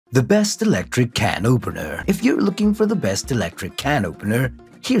The best electric can opener. If you're looking for the best electric can opener,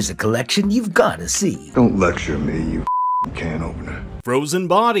 here's a collection you've gotta see. Don't lecture me, you can opener. Frozen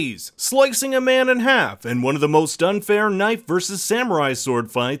bodies, slicing a man in half, and one of the most unfair knife versus samurai sword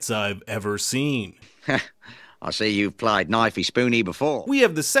fights I've ever seen. I see you've played Knifey Spoony before. We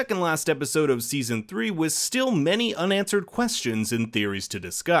have the second last episode of Season 3 with still many unanswered questions and theories to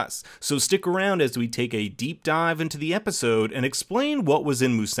discuss, so stick around as we take a deep dive into the episode and explain what was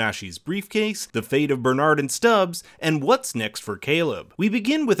in Musashi's briefcase, the fate of Bernard and Stubbs, and what's next for Caleb. We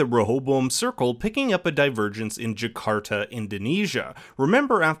begin with a Rehoboam Circle picking up a divergence in Jakarta, Indonesia.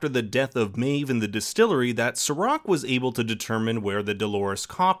 Remember after the death of Maeve in the distillery that Serac was able to determine where the Dolores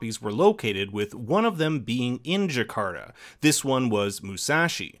copies were located, with one of them being in Jakarta. This one was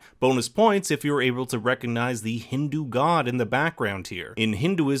Musashi. Bonus points if you were able to recognize the Hindu god in the background here. In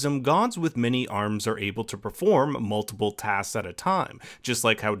Hinduism, gods with many arms are able to perform multiple tasks at a time, just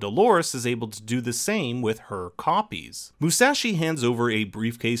like how Dolores is able to do the same with her copies. Musashi hands over a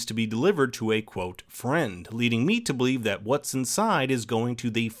briefcase to be delivered to a, quote, friend, leading me to believe that what's inside is going to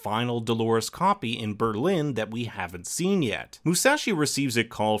the final Dolores copy in Berlin that we haven't seen yet. Musashi receives a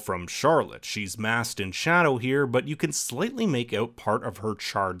call from Charlotte. She's masked in shadow here, but you can slightly make out part of her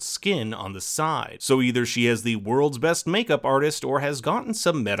charred skin on the side. So either she has the world's best makeup artist or has gotten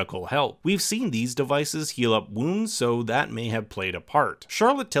some medical help. We've seen these devices heal up wounds, so that may have played a part.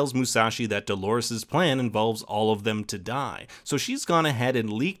 Charlotte tells Musashi that Dolores' plan involves all of them to die, so she's gone ahead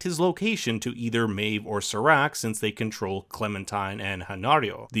and leaked his location to either Maeve or Serac since they control Clementine and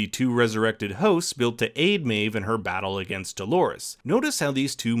Hanario, the two resurrected hosts built to aid Maeve in her battle against Dolores. Notice how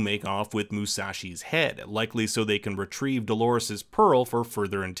these two make off with Musashi's head, likely so they can retrieve Dolores' pearl for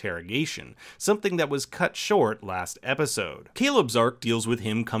further interrogation, something that was cut short last episode. Caleb's arc deals with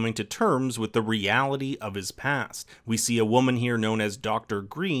him coming to terms with the reality of his past. We see a woman here known as Dr.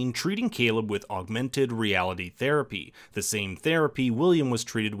 Green treating Caleb with augmented reality therapy, the same therapy William was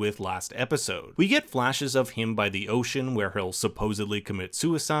treated with last episode. We get flashes of him by the ocean where he'll supposedly commit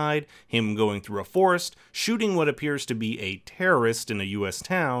suicide, him going through a forest, shooting what appears to be a terrorist in a US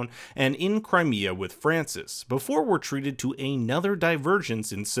town, and in Crimea with Francis, before we're treated to another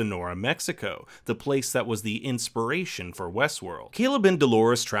divergence in Sonora, Mexico, the place that was the inspiration for Westworld. Caleb and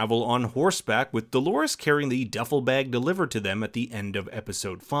Dolores travel on horseback, with Dolores carrying the duffel bag delivered to them at the end of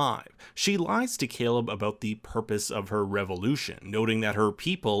episode 5. She lies to Caleb about the purpose of her revolution, noting that her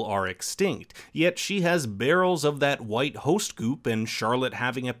people are extinct, yet she has barrels of that white host goop, and Charlotte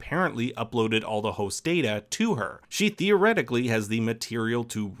having apparently uploaded all the host data to her. She theoretically has the material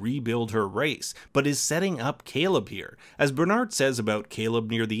to rebuild her race, but is setting up Caleb here. As Bernard says about Caleb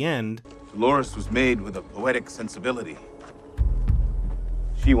near the end, Dolores was made with a poetic sensibility.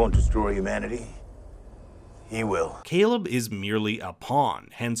 She won't destroy humanity. He will. Caleb is merely a pawn,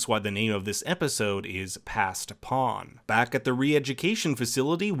 hence why the name of this episode is Past Pawn. Back at the re-education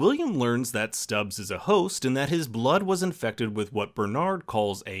facility, William learns that Stubbs is a host and that his blood was infected with what Bernard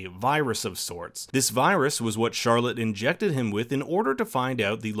calls a virus of sorts. This virus was what Charlotte injected him with in order to find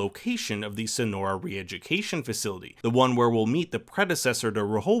out the location of the Sonora re-education facility, the one where we'll meet the predecessor to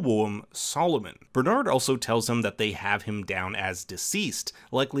Rehoboam, Solomon. Bernard also tells him that they have him down as deceased,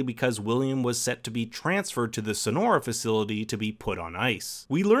 likely because William was set to be transferred to the Sonora facility to be put on ice.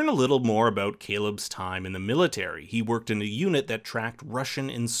 We learn a little more about Caleb's time in the military. He worked in a unit that tracked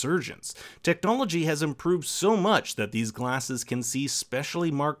Russian insurgents. Technology has improved so much that these glasses can see specially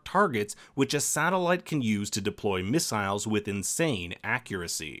marked targets which a satellite can use to deploy missiles with insane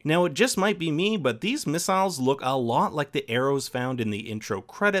accuracy. Now it just might be me, but these missiles look a lot like the arrows found in the intro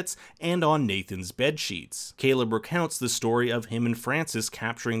credits and on Nathan's bedsheets. Caleb recounts the story of him and Francis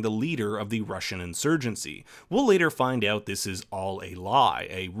capturing the leader of the Russian insurgency. We'll later find out this is all a lie,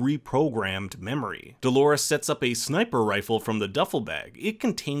 a reprogrammed memory. Dolores sets up a sniper rifle from the duffel bag. It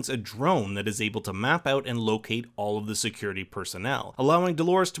contains a drone that is able to map out and locate all of the security personnel, allowing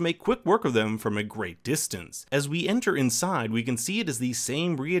Dolores to make quick work of them from a great distance. As we enter inside, we can see it is the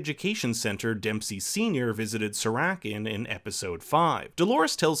same re-education center Dempsey Sr. visited Serac in episode 5.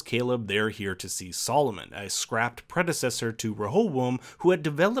 Dolores tells Caleb they're here to see Solomon, a scrapped predecessor to Rehoboam who had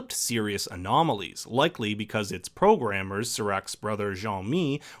developed serious anomalies, likely because its programmer, Serac's brother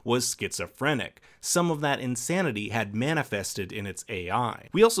Jean-Mi, was schizophrenic. Some of that insanity had manifested in its AI.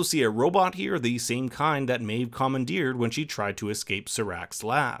 We also see a robot here, the same kind that Maeve commandeered when she tried to escape Serac's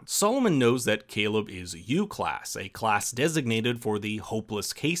lab. Solomon knows that Caleb is U-Class, a class designated for the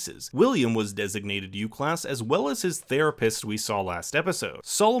hopeless cases. William was designated U-Class as well as his therapist we saw last episode.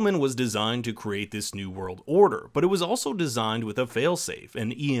 Solomon was designed to create this new world order, but it was also designed with a failsafe,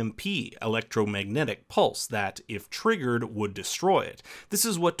 an EMP, electromagnetic pulse, pulse that, if triggered, would destroy it. This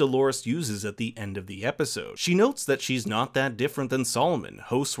is what Dolores uses at the end of the episode. She notes that she's not that different than Solomon.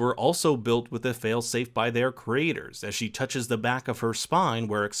 Hosts were also built with a failsafe by their creators, as she touches the back of her spine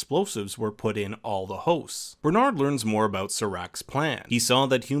where explosives were put in all the hosts. Bernard learns more about Serac's plan. He saw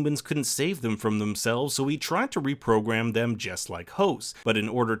that humans couldn't save them from themselves, so he tried to reprogram them just like hosts, but in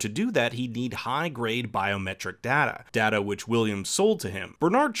order to do that he'd need high-grade biometric data which William sold to him.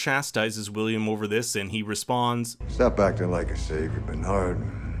 Bernard chastises William over this and he responds, Stop acting like a savior, Bernard.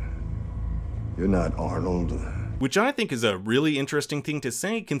 You're not Arnold. which I think is a really interesting thing to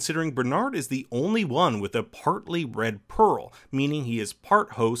say, considering Bernard is the only one with a partly red pearl, meaning he is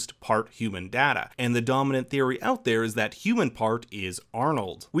part host, part human data, and the dominant theory out there is that human part is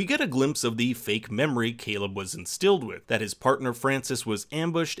Arnold. We get a glimpse of the fake memory Caleb was instilled with, that his partner Francis was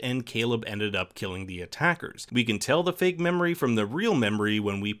ambushed and Caleb ended up killing the attackers. We can tell the fake memory from the real memory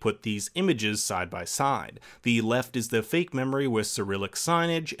when we put these images side by side. The left is the fake memory with Cyrillic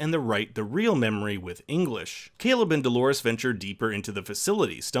signage, and the right the real memory with English. Caleb and Dolores venture deeper into the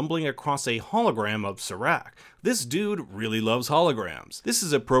facility, stumbling across a hologram of Serac. This dude really loves holograms. This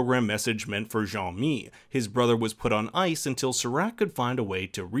is a program message meant for Jean-Mi. His brother was put on ice until Serac could find a way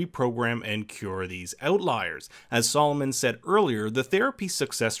to reprogram and cure these outliers. As Solomon said earlier, the therapy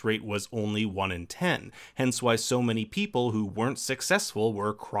success rate was only 1 in 10, hence why so many people who weren't successful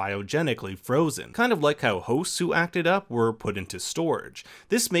were cryogenically frozen, kind of like how hosts who acted up were put into storage.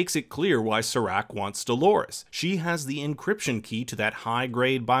 This makes it clear why Serac wants Dolores. She has the encryption key to that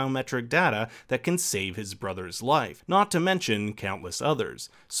high-grade biometric data that can save his brother's life, not to mention countless others.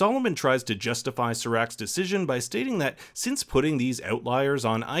 Solomon tries to justify Serac's decision by stating that since putting these outliers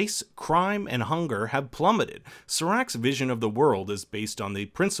on ice, crime and hunger have plummeted. Serac's vision of the world is based on the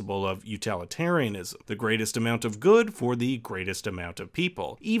principle of utilitarianism, the greatest amount of good for the greatest amount of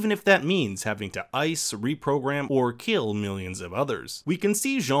people, even if that means having to ice, reprogram, or kill millions of others. We can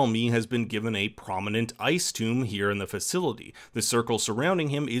see Jean-Mi has been given a prominent ice tomb here in the facility. The circle surrounding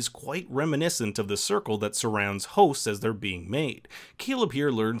him is quite reminiscent of the circle that surrounds hosts as they're being made. Caleb here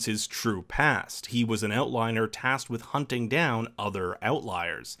learns his true past. He was an outliner tasked with hunting down other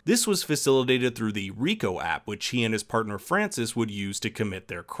outliers. This was facilitated through the RICO app, which he and his partner Francis would use to commit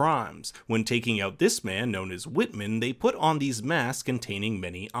their crimes. When taking out this man, known as Whitman, they put on these masks containing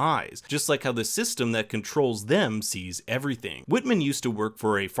many eyes, just like how the system that controls them sees everything. Whitman used to work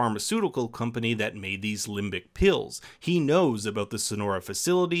for a pharmaceutical company that made these limbic pills. He knows about the Sonora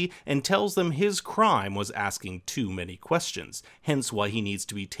facility and tells them his crime was asking too many questions, hence why he needs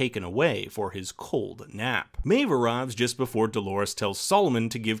to be taken away for his cold nap. Maeve arrives just before Dolores tells Solomon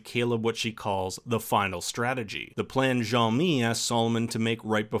to give Caleb what she calls the final strategy, the plan Jean-Mi asked Solomon to make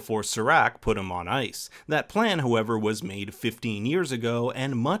right before Serac put him on ice. That plan, however, was made 15 years ago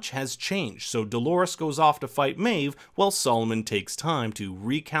and much has changed, so Dolores goes off to fight Maeve while Solomon takes time to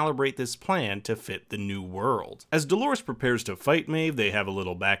recalibrate this plan to fit the new world. As Dolores prepares to fight Maeve, they have a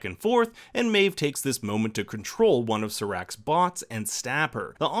little back and forth, and Maeve takes this moment to control one of Serac's bots and stab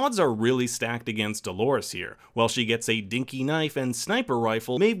her. The odds are really stacked against Dolores here. While she gets a dinky knife and sniper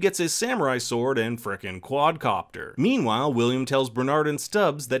rifle, Maeve gets his samurai sword and frickin' quadcopter. Meanwhile, William tells Bernard and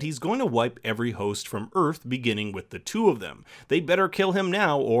Stubbs that he's going to wipe every host from Earth, beginning with the two of them. They better kill him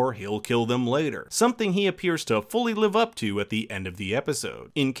now or he'll kill them later, something he appears to fully live up to at the end of the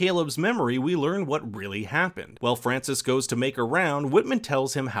episode. In Caleb's memory, we learn what really happened. While Francis goes to make a round, Whitman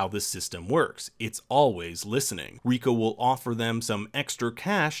tells him how the system works. It's always listening. Rico will offer them some extra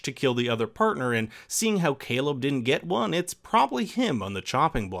cash to kill the other partner, and seeing how Caleb didn't get one, it's probably him on the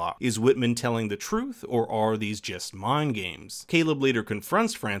chopping block. Is Whitman telling the truth, or are these just mind games? Caleb later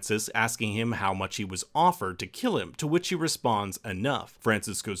confronts Francis, asking him how much he was offered to kill him, to which he responds, enough.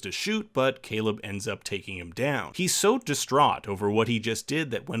 Francis goes to shoot, but Caleb ends up taking him down. He's so distraught over what he just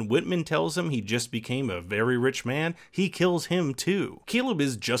did that when Whitman tells him he just became a very rich man, he kills him too. Caleb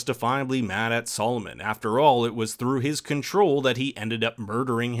is justifiably mad at Solomon. After all, it was through his control that he ended up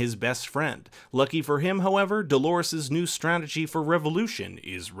murdering his best friend. Lucky for him, however, Dolores' new strategy for revolution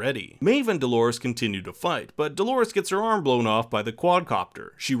is ready. Maeve and Dolores continue to fight, but Dolores gets her arm blown off by the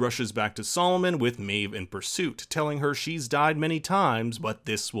quadcopter. She rushes back to Solomon with Maeve in pursuit, telling her she's died many times, but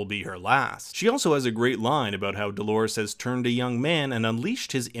this will be her last. She also has a great line about how Dolores has turned a young man and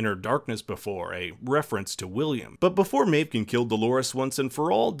unleashed his inner darkness before, a reference reference to William. But before Maeve can kill Dolores once and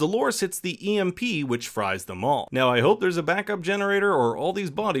for all, Dolores hits the EMP, which fries them all. Now I hope there's a backup generator or all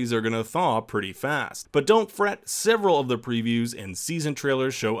these bodies are gonna thaw pretty fast. But don't fret, several of the previews and season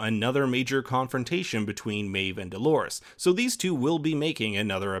trailers show another major confrontation between Maeve and Dolores, so these two will be making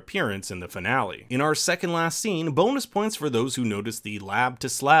another appearance in the finale. In our second last scene, bonus points for those who noticed the lab to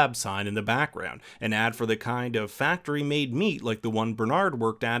slab sign in the background, an ad for the kind of factory-made meat like the one Bernard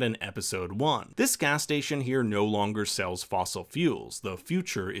worked at in episode 1. This gas station here no longer sells fossil fuels, the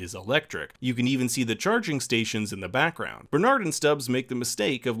future is electric. You can even see the charging stations in the background. Bernard and Stubbs make the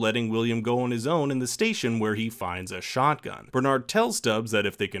mistake of letting William go on his own in the station where he finds a shotgun. Bernard tells Stubbs that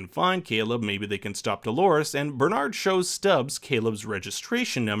if they can find Caleb, maybe they can stop Dolores, and Bernard shows Stubbs Caleb's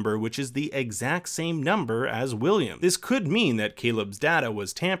registration number, which is the exact same number as William. This could mean that Caleb's data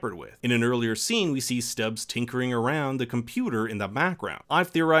was tampered with. In an earlier scene, we see Stubbs tinkering around the computer in the background. I've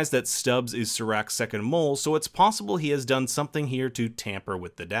theorized that Stubbs is Sirac's second mole, so it's possible he has done something here to tamper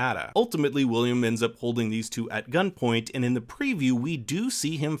with the data. Ultimately, William ends up holding these two at gunpoint, and in the preview we do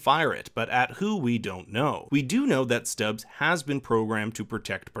see him fire it, but at who we don't know. We do know that Stubbs has been programmed to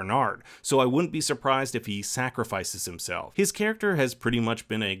protect Bernard, so I wouldn't be surprised if he sacrifices himself. His character has pretty much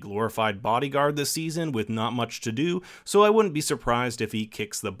been a glorified bodyguard this season with not much to do, so I wouldn't be surprised if he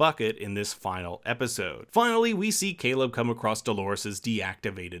kicks the bucket in this final episode. Finally, we see Caleb come across Dolores'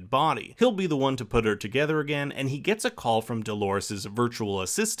 deactivated body. He'll be the one to put her together again, and he gets a call from Dolores' virtual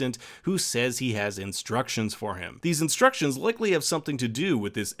assistant who says he has instructions for him. These instructions likely have something to do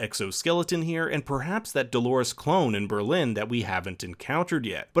with this exoskeleton here, and perhaps that Dolores clone in Berlin that we haven't encountered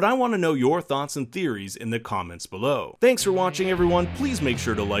yet. But I want to know your thoughts and theories in the comments below. Thanks for watching, everyone. Please make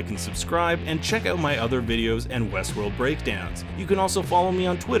sure to like and subscribe, and check out my other videos and Westworld breakdowns. You can also follow me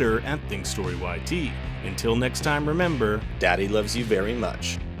on Twitter at ThinkStoryYT. Until next time, remember, Daddy loves you very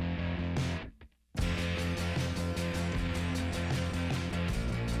much.